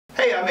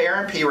I'm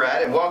Aaron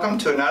Pieratt, and welcome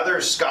to another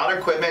Scott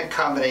Equipment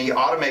Company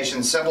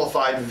Automation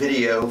Simplified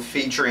video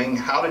featuring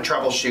how to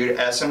troubleshoot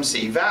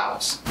SMC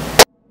valves.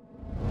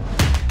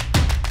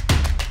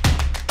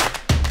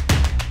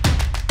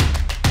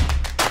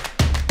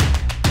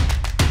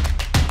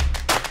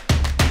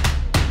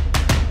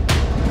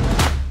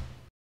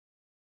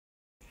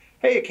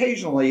 Hey,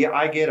 occasionally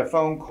I get a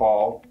phone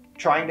call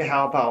trying to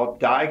help out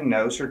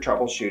diagnose or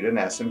troubleshoot an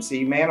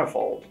SMC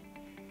manifold.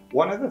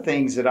 One of the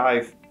things that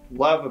I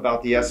love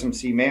about the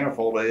SMC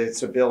manifold is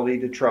its ability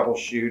to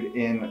troubleshoot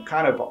in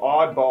kind of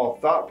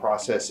oddball thought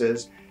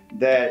processes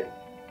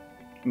that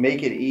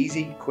make it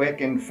easy,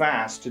 quick, and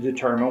fast to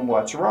determine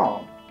what's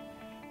wrong.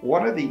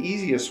 One of the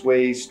easiest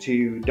ways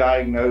to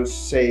diagnose,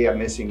 say, a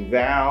missing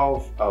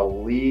valve, a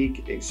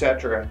leak,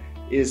 etc.,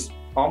 is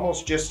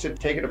almost just to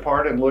take it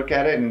apart and look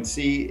at it and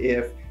see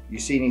if you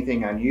see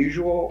anything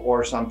unusual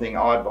or something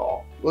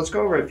oddball. Let's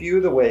go over a few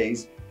of the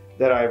ways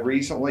that I've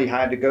recently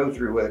had to go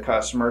through with a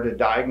customer to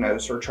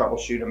diagnose or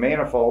troubleshoot a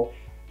manifold.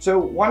 So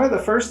one of the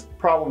first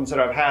problems that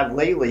I've had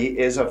lately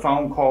is a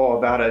phone call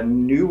about a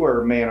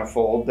newer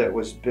manifold that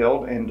was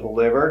built and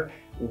delivered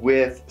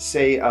with,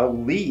 say, a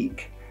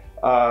leak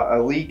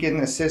in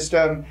the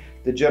system.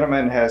 The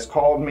gentleman has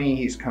called me.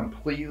 He's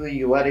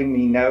completely letting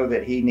me know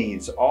that he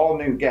needs all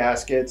new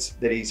gaskets,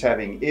 that he's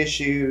having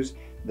issues,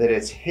 that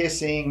it's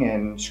hissing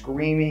and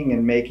screaming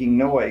and making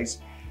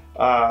noise.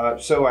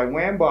 So I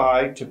went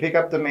by to pick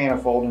up the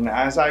manifold, and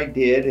as I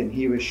did and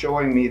he was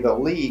showing me the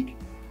leak,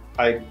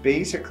 I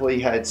basically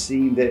had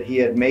seen that he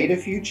had made a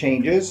few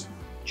changes,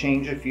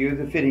 changed a few of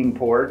the fitting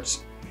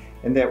ports,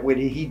 and that when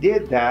he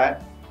did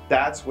that,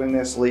 that's when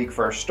this leak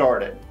first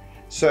started.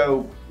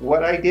 So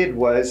what I did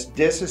was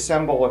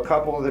disassemble a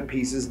couple of the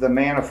pieces of the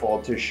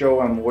manifold to show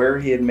him where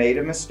he had made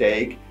a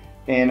mistake,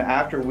 and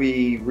after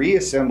we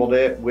reassembled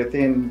it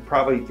within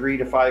probably 3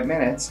 to 5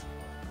 minutes,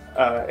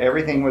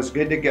 everything was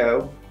good to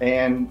go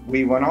and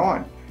we went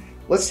on.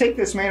 Let's take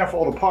this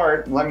manifold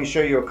apart and let me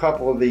show you a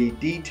couple of the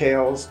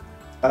details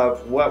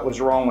of what was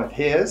wrong with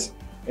his,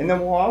 and then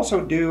we'll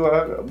also do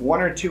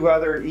one or two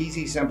other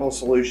easy, simple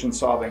solution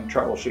solving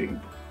troubleshooting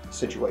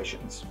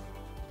situations.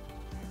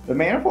 The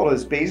manifold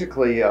is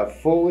basically a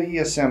fully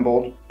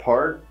assembled,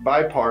 part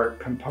by part,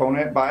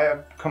 component by a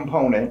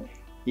component,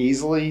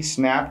 easily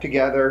snapped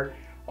together,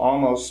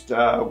 almost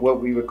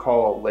what we would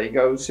call a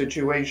Lego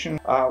situation.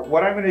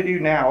 What I'm going to do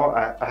now,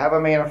 I have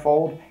a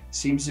manifold,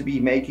 seems to be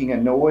making a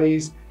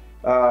noise.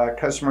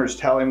 Customers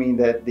telling me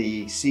that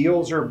the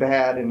seals are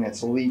bad and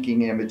it's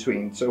leaking in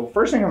between. So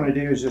first thing I'm going to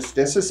do is just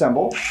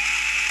disassemble.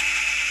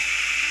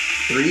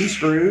 3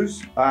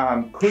 screws,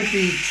 could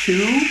be 2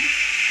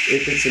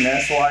 if it's an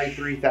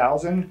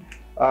SY3000,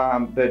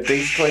 but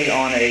basically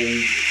on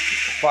a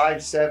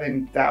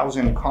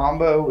 5-7000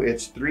 combo,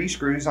 it's 3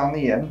 screws on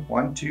the end,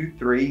 1, 2,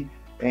 3,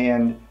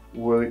 and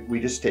we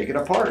just take it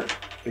apart.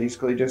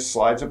 Basically just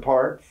slides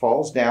apart,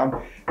 falls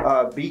down.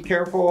 Be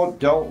careful,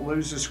 don't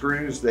lose the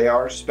screws. They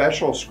are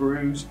special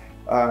screws.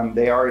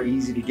 They are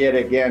easy to get,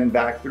 again,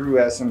 back through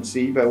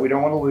SMC, but we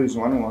don't want to lose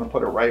one. We want to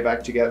put it right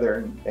back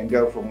together and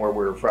go from where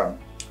we were from.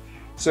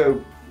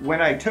 So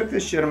when I took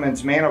this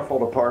gentleman's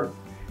manifold apart,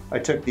 I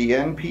took the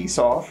end piece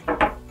off.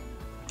 I'm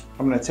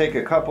going to take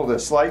a couple of the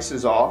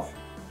slices off,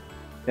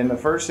 and the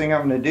first thing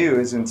I'm going to do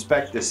is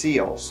inspect the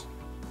seals.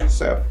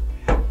 So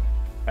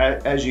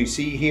as you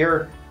see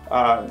here,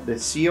 the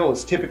seal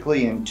is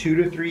typically in 2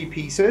 to 3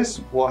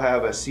 pieces. We'll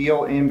have a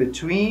seal in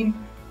between.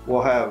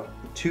 We'll have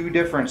 2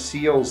 different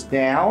seals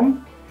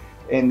down.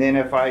 And then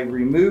if I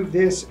remove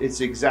this, it's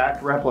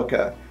exact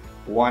replica.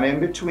 1 in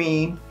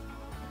between,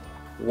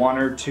 1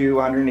 or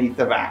 2 underneath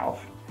the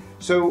valve.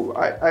 So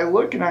I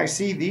look and I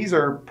see these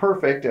are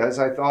perfect as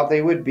I thought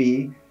they would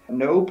be.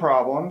 No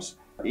problems,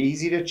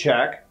 easy to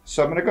check.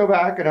 So I'm going to go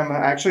back and I'm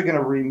actually going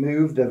to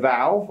remove the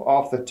valve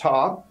off the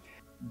top.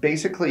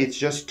 Basically, it's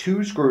just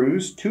 2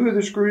 screws. 2 of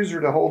the screws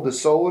are to hold the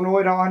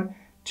solenoid on,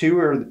 2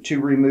 are to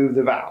remove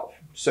the valve.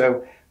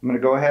 So I'm going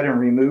to go ahead and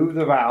remove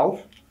the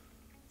valve.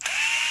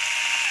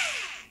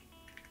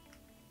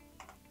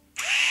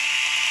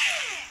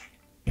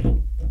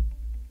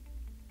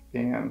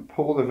 And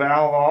pull the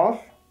valve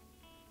off,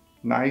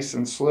 nice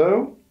and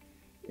slow.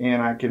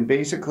 And I can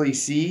basically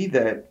see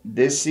that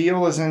this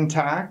seal is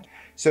intact.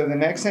 So the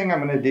next thing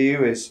I'm going to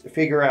do is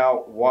figure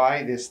out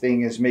why this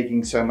thing is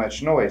making so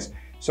much noise.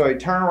 So I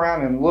turn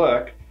around and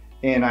look,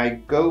 and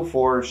I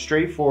go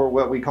straight for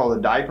what we call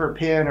the diaper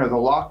pin or the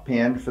lock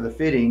pin for the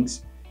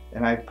fittings,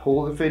 and I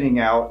pull the fitting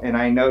out and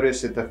I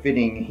notice that the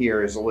fitting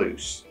here is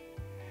loose.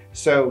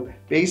 So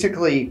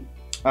basically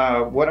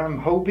what I'm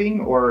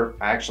hoping, or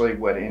actually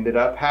what ended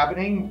up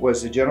happening,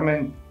 was the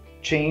gentleman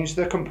changed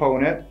the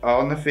component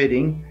on the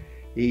fitting.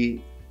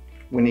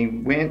 When he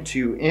went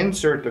to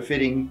insert the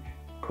fitting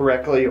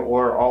correctly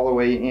or all the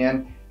way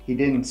in, he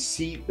didn't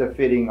seat the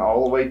fitting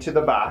all the way to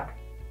the back.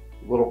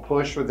 Little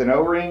push with an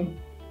O-ring,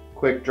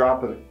 quick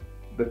drop of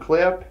the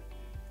clip,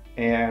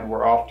 and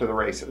we're off to the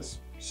races.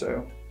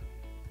 So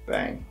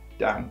bang,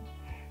 done.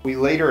 We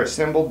later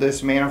assembled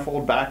this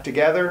manifold back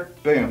together,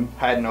 boom,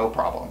 had no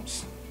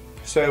problems.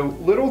 So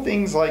little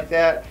things like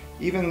that,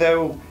 even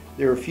though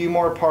there are a few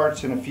more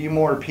parts and a few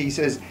more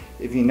pieces,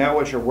 if you know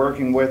what you're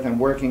working with and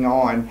working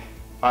on,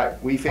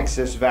 we fixed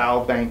this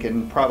valve bank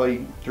in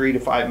probably 3 to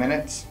 5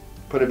 minutes,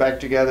 put it back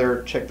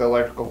together, check the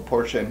electrical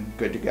portion,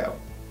 good to go.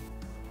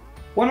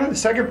 One of the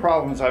second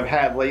problems I've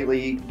had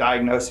lately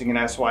diagnosing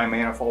an SY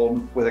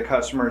manifold with a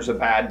customer is a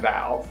bad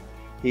valve.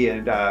 He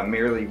had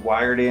merely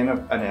wired in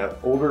an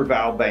older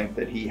valve bank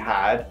that he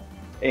had,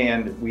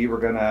 and we were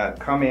gonna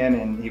come in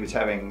and he was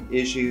having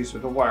issues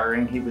with the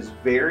wiring. He was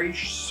very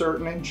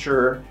certain and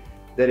sure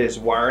that his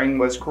wiring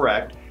was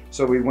correct.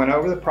 So we went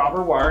over the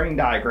proper wiring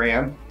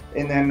diagram,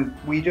 and then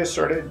we just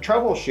started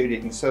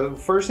troubleshooting. So the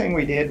first thing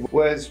we did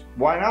was,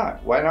 why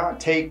not? Why not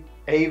take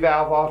a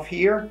valve off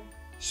here,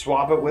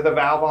 swap it with a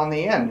valve on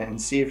the end and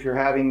see if you're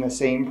having the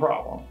same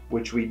problem,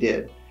 which we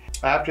did.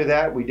 After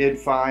that, we did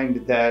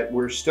find that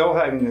we're still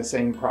having the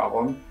same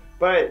problem,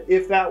 but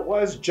if that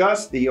was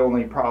just the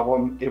only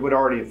problem, it would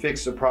already have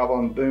fixed the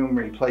problem, boom,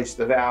 replace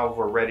the valve,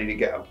 we're ready to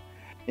go.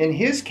 In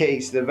his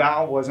case, the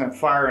valve wasn't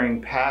firing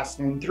past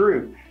and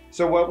through.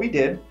 So what we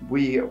did,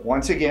 we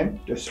once again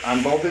just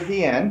unbolted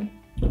the end,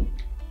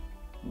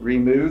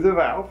 removed the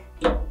valve,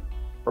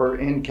 or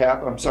end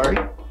cap, I'm sorry,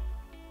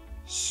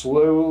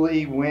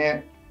 slowly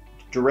went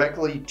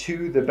directly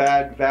to the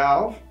bad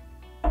valve,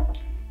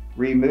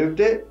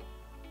 removed it,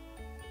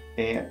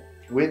 and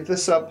with the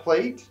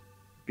subplate,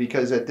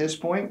 because at this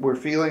point we're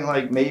feeling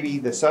like maybe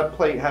the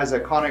subplate has a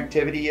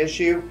connectivity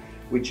issue.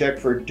 We check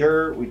for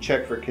dirt, we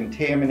check for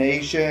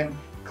contamination,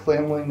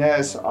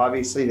 cleanliness,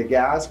 obviously the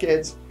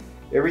gaskets.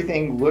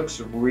 Everything looks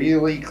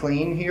really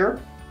clean here.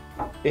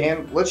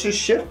 And let's just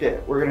shift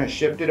it. We're gonna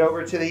shift it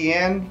over to the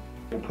end,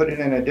 we'll put it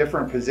in a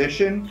different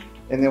position,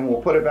 and then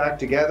we'll put it back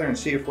together and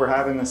see if we're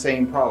having the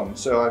same problem.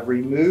 So I've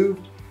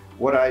removed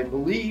what I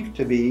believe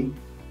to be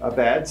a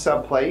bad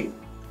subplate,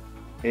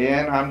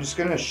 and I'm just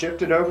gonna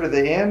shift it over to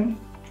the end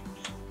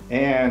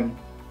and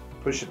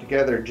push it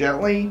together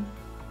gently.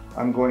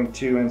 I'm going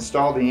to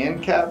install the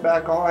end cap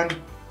back on,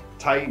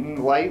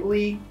 tighten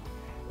lightly,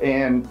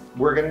 and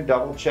we're gonna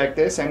double check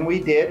this, and we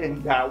did,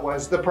 and that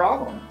was the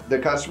problem. The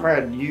customer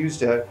had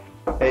used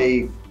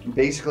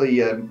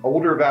basically an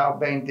older valve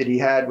bank that he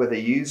had with a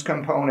used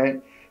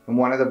component, and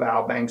one of the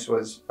valve banks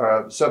was,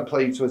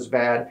 subplates was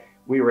bad.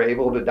 We were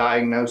able to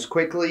diagnose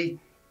quickly,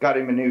 got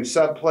him a new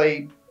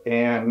subplate,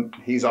 and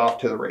he's off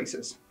to the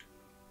races.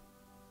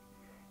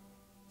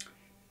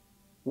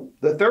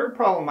 The third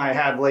problem I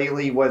had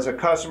lately was a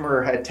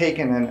customer had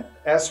taken an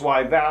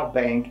SY valve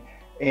bank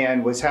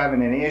and was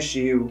having an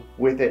issue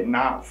with it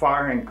not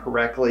firing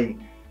correctly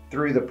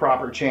through the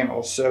proper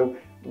channels. So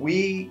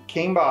we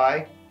came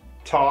by,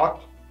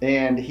 talked,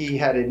 and he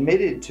had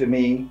admitted to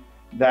me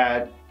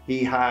that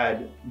he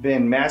had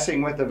been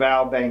messing with the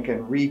valve bank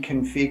and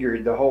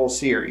reconfigured the whole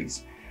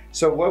series.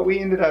 So what we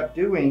ended up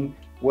doing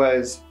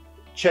was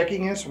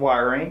checking his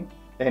wiring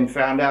and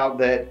found out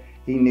that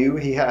he knew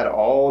he had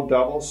all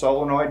double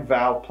solenoid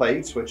valve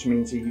plates, which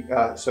means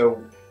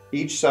so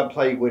each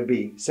subplate would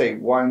be, say,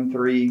 1,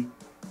 2,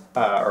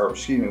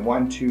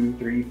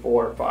 3,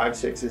 4, 5,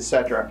 6,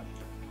 etc.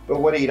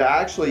 But what he'd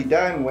actually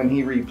done when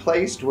he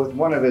replaced with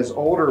one of his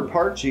older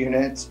parts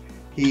units,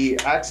 he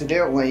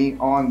accidentally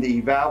on the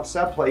valve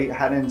subplate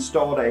had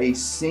installed a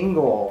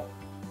single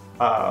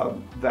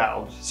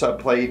valve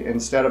subplate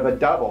instead of a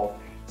double.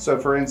 So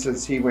for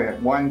instance, he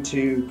went 1,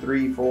 2,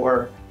 3,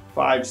 4,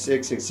 5,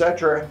 6,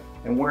 etc.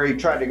 And where he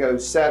tried to go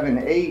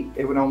 7, 8,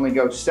 it would only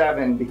go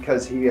 7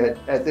 because he had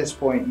at this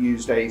point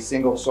used a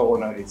single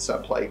solenoided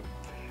subplate.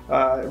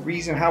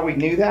 Reason how we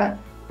knew that,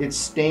 it's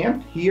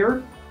stamped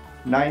here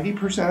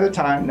 90% of the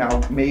time. Now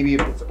maybe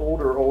if it's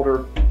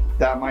older,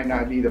 that might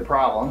not be the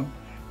problem,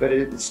 but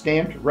it's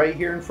stamped right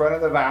here in front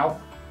of the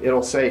valve.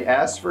 It'll say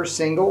S for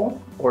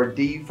single or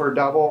D for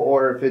double,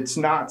 or if it's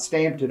not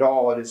stamped at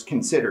all, it is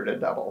considered a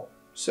double.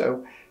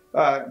 So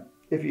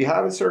if you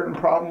have a certain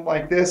problem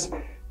like this,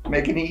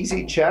 make an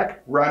easy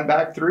check, run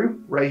back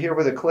through right here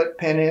where the clip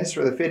pin is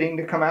for the fitting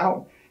to come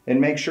out,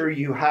 and make sure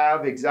you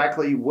have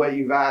exactly what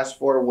you've asked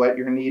for, what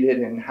you're needed,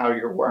 and how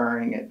you're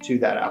wiring it to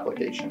that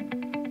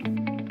application.